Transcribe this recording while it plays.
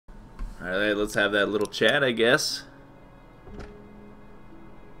Alright, let's have that little chat, I guess.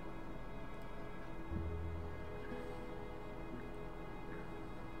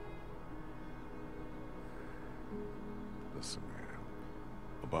 Listen, man.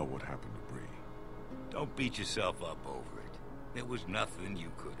 About what happened to Bree. Don't beat yourself up over it. There was nothing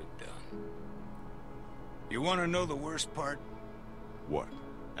you could have done. You want to know the worst part? What?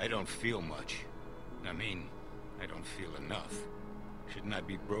 I don't feel much. I mean, I don't feel enough. Shouldn't I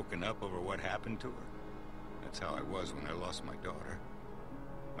be broken up over what happened to her? That's how I was when I lost my daughter.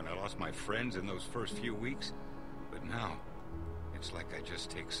 When I lost my friends in those first few weeks. But now, it's like I just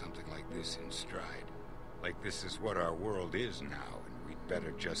take something like this in stride. Like this is what our world is now, and we'd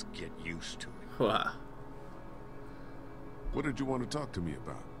better just get used to it. Wow. What did you want to talk to me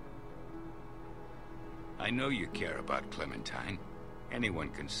about? I know you care about Clementine. Anyone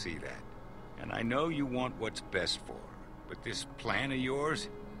can see that. And I know you want what's best for her. But this plan of yours,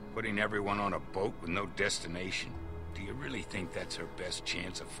 putting everyone on a boat with no destination, do you really think that's her best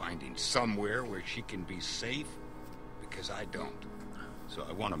chance of finding somewhere where she can be safe? Because I don't. So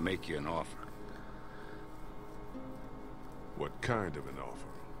I want to make you an offer. What kind of an offer?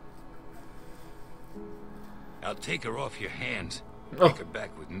 I'll take her off your hands and Oh. take her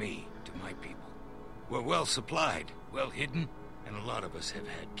back with me to my people. We're well supplied, well hidden, and a lot of us have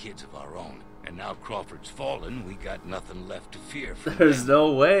had kids of our own. And now Crawford's fallen, we got nothing left to fear from There's them.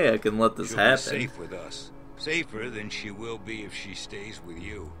 no way I can let this She'll happen. be safe with us. Safer than she will be if she stays with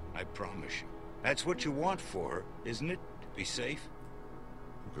you. I promise you. That's what you want for her, isn't it? To be safe?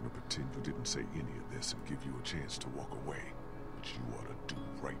 I'm gonna pretend you didn't say any of this and give you a chance to walk away. Which you ought to do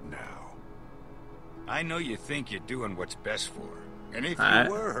right now. I know you think you're doing what's best for her. And if I-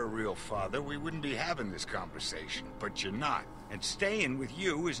 you were her real father, we wouldn't be having this conversation. But you're not. And staying with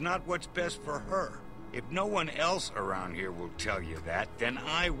you is not what's best for her. If no one else around here will tell you that, then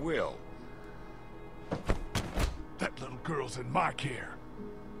I will. That little girl's in my care.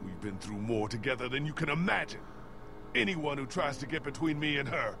 We've been through more together than you can imagine. Anyone who tries to get between me and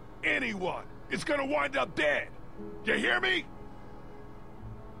her, anyone, is gonna wind up dead. You hear me?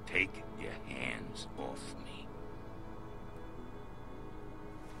 Take your hands off me.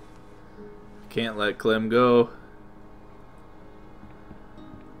 Can't let Clem go.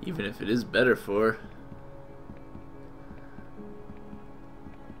 Even if it is better for her.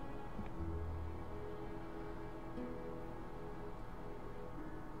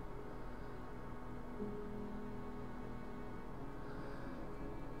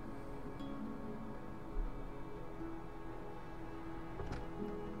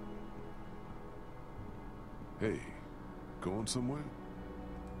 Hey, going somewhere?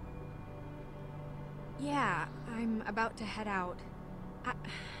 Yeah, I'm about to head out.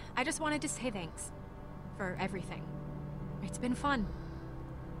 I just wanted to say thanks. For everything. It's been fun.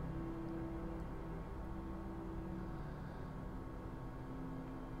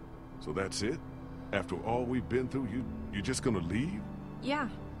 So that's it? After all we've been through, you just gonna leave? Yeah,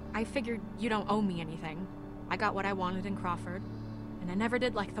 I figured you don't owe me anything. I got what I wanted in Crawford, and I never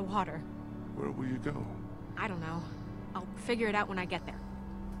did like the water. Where will you go? I don't know. I'll figure it out when I get there.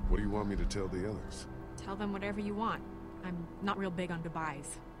 What do you want me to tell the others? Tell them whatever you want. I'm not real big on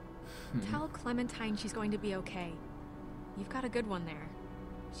goodbyes. Tell Clementine she's going to be okay. You've got a good one there.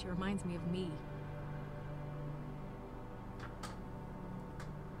 She reminds me of me.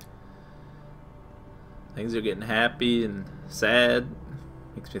 Things are getting happy and sad.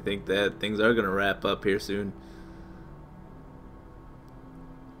 Makes me think that things are going to wrap up here soon.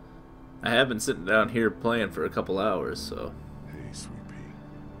 I have been sitting down here playing for a couple hours, so... Hey, Sweet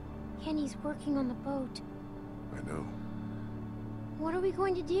Pea. Kenny's working on the boat. I know. What are we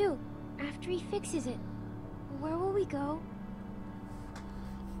going to do after he fixes it? Where will we go?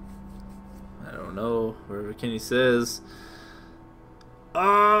 I don't know. Wherever Kenny says.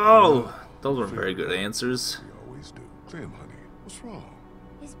 Oh! Those weren't very good answers. We always do. Clem, honey, what's wrong?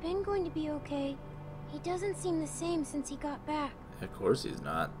 Is Ben going to be okay? He doesn't seem the same since he got back. Of course he's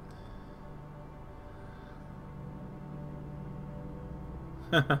not.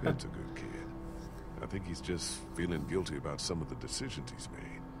 Ben's a good kid. I think he's just feeling guilty about some of the decisions he's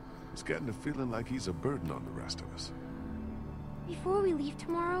made. He's getting the feeling like he's a burden on the rest of us. Before we leave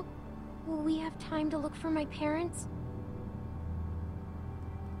tomorrow, will we have time to look for my parents?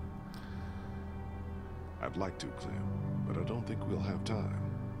 I'd like to, Clem, but I don't think we'll have time.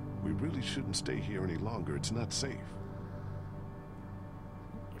 We really shouldn't stay here any longer. It's not safe.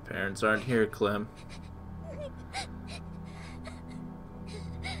 Your parents aren't here, Clem.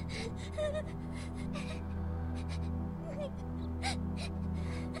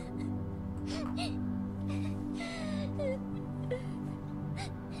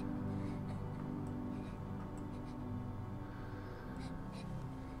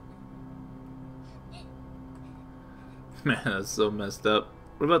 Man, that's so messed up.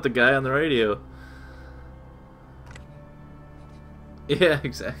 What about the guy on the radio? Yeah,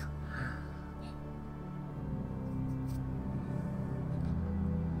 exactly.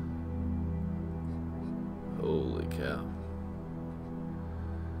 Holy cow.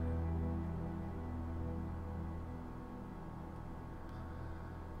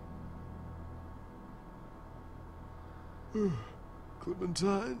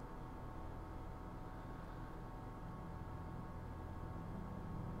 Clementine?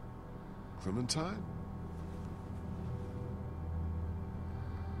 Clementine?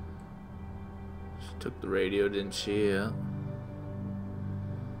 She took the radio, didn't she? Yeah.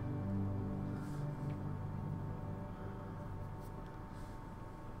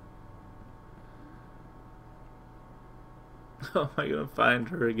 How am I gonna find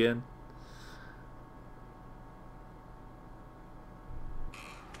her again?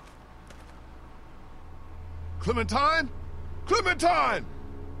 Clementine? Clementine!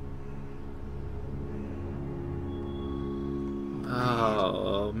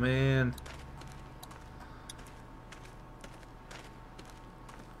 Oh, man.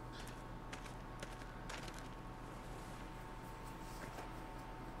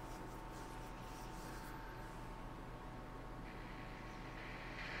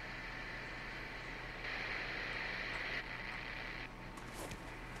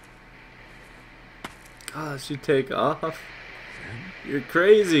 Gosh, you take off? You're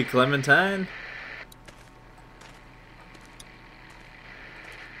crazy, Clementine.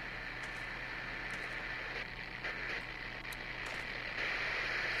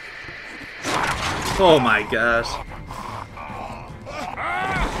 Oh my gosh.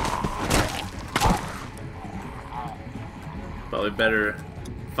 Probably better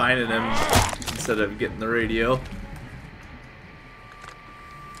finding him instead of getting the radio.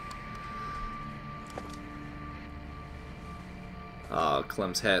 Oh,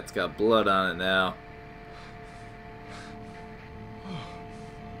 Clem's hat's got blood on it now.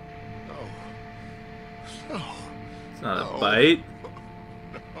 No. It's not No. a bite.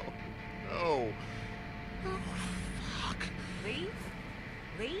 No. Oh, fuck. Lee?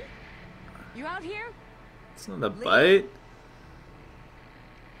 Lee? You out here? It's not a bite.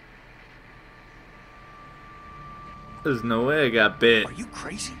 There's no way I got bit. Are you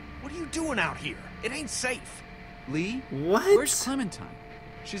crazy? What are you doing out here? It ain't safe. Lee? What? Where's Clementine?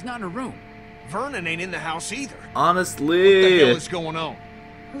 She's not in her room. Vernon ain't in the house either. What the Honestly. hell is going on?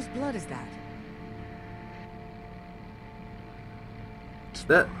 Whose blood is that?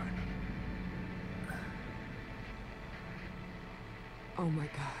 That. Oh my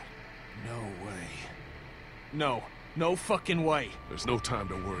god. No way. No. No fucking way. There's no time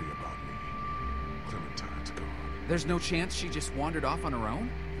to worry about me. Clementine's gone. There's no chance she just wandered off on her own?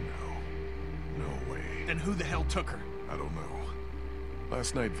 No. No way. Then who the hell took her? I don't know.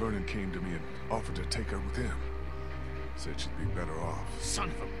 Last night, Vernon came to me and offered to take her with him. Said she'd be better off. Son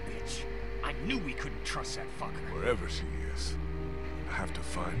of a bitch. I knew we couldn't trust that fucker. Wherever she is, I have to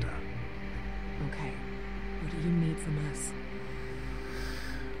find her. Okay. What do you need from us?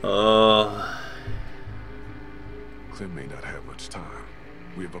 Clem may not have much time.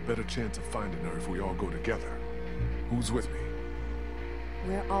 We have a better chance of finding her if we all go together. Who's with me?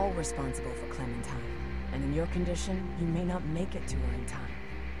 We're all responsible for Clementine. And in your condition, you may not make it to her in time.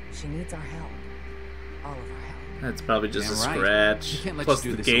 She needs our help. All of our help. That's probably just Damn a right. scratch. You can't let Plus,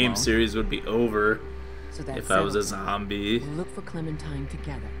 you do the this game alone. series would be over So that's if I was a settled. zombie. We'll look for Clementine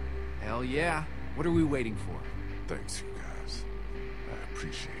together. Hell yeah. What are we waiting for? Thanks, you guys. I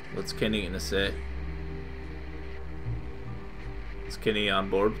appreciate it. What's Kenny gonna say? Is Kenny on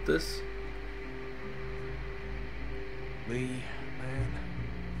board with this? Lee, man.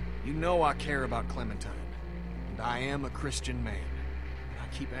 You know I care about Clementine. And I am a Christian man. And I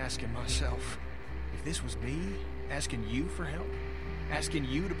keep asking myself, if this was me, asking you for help, asking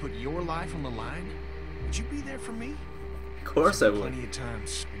you to put your life on the line, would you be there for me? Of course I There's been would. Plenty of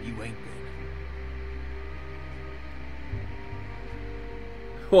times when you ain't been.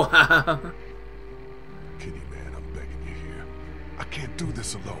 Wow. Kenny, man, I'm begging you here. I can't do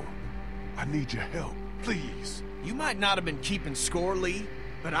this alone. I need your help, please. You might not have been keeping score, Lee,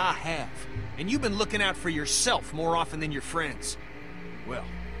 but I have. And you've been looking out for yourself more often than your friends. Well,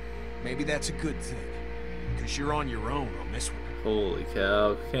 maybe that's a good thing. Because you're on your own on this one. Holy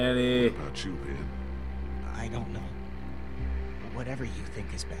cow, Kenny. What about you, Ben? I don't know. But whatever you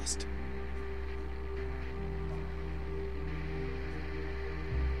think is best.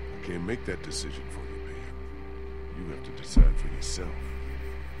 I can't make that decision for you, Ben. You have to decide for yourself.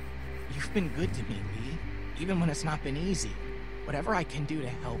 You've been good to me, Lee. Even when it's not been easy. Whatever I can do to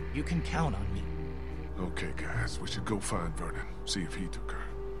help, you can count on me. Okay, guys, we should go find Vernon, see if he took her.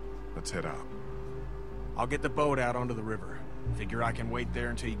 Let's head out. I'll get the boat out onto the river. Figure I can wait there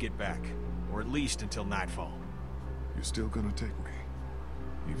until you get back. Or at least until nightfall. You're still gonna take me?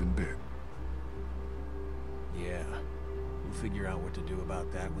 Even bit? Yeah. We'll figure out what to do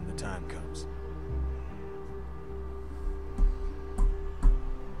about that when the time comes.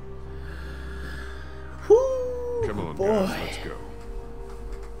 Whoo, Come on, boy. guys, let's go.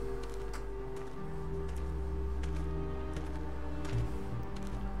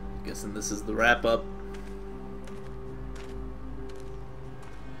 Guessing this is the wrap up.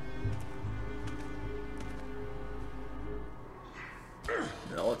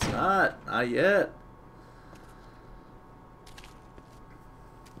 No, it's not. Not yet.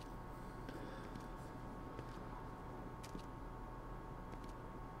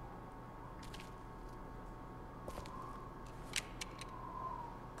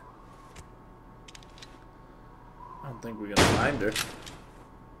 I don't think we're gonna find her.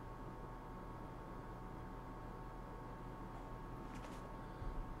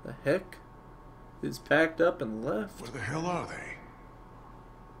 The heck? He's packed up and left. Where the hell are they?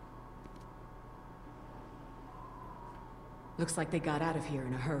 Looks like they got out of here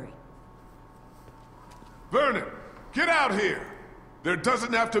in a hurry. Vernon, get out here! There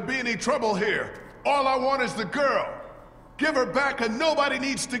doesn't have to be any trouble here. All I want is the girl. Give her back and nobody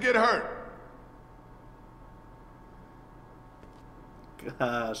needs to get hurt.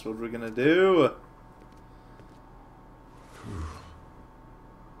 Gosh, what are we gonna do?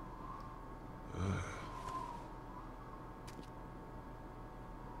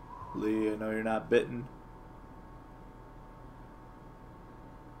 Lee, I know you're not bitten.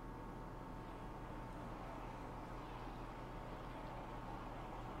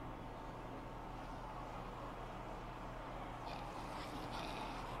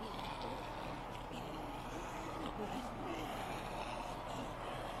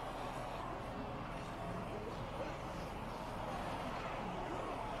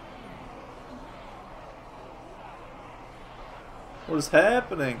 What is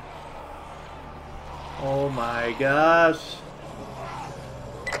happening? Oh my gosh.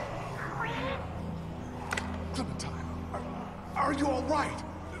 Clementine, are you all right?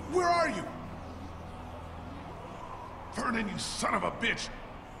 Where are you? Vernon, you son of a bitch!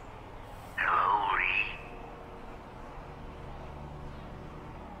 Hello, Lee.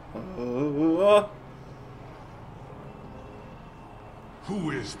 Oh.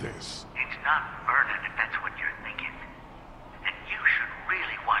 Who is this? It's not Vernon, if that's what you're thinking. And you should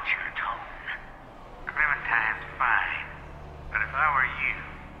really watch your tone. Clementine's fine, but if I were you,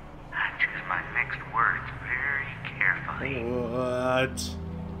 I'd choose my next words very carefully. What?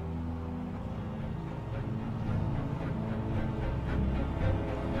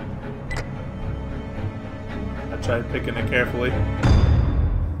 I tried picking it carefully.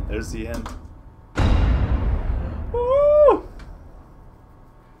 There's the end. Woo!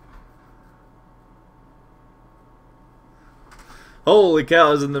 Holy cow,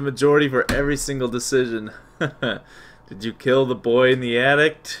 I was in the majority for every single decision. Did you kill the boy in the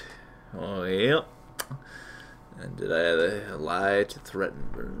attic? Oh, yep. And did I lie to threaten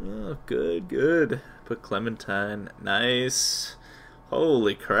her? Oh, good, good. Put Clementine. Nice.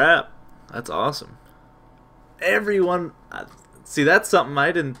 Holy crap. That's awesome. Everyone... See, that's something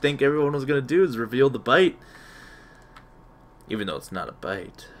I didn't think everyone was going to do, is reveal the bite. Even though it's not a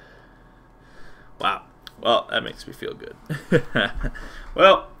bite. Wow. Well, that makes me feel good.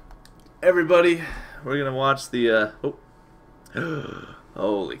 Well, everybody, we're going to watch the... Oh.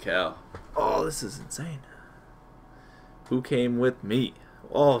 Holy cow. Oh, this is insane. Who came with me?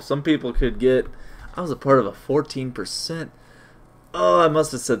 Oh, some people could get... I was a part of a 14%. Oh, I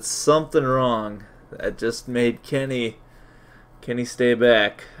must have said something wrong. That just made Kenny stay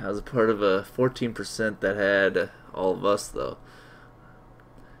back. I was a part of a 14% that had all of us, though.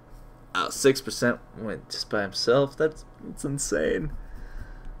 6% went just by himself. That's insane.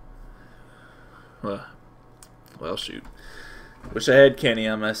 Well, shoot. Wish I had Kenny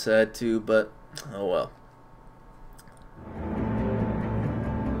on my side, too, but oh well.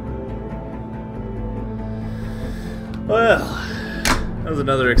 Well, that was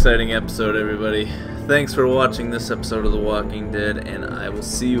another exciting episode, everybody. Thanks for watching this episode of The Walking Dead, and I will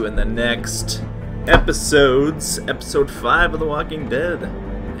see you in the next episodes. Episode 5 of The Walking Dead.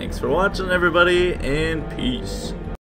 Thanks for watching, everybody, and peace.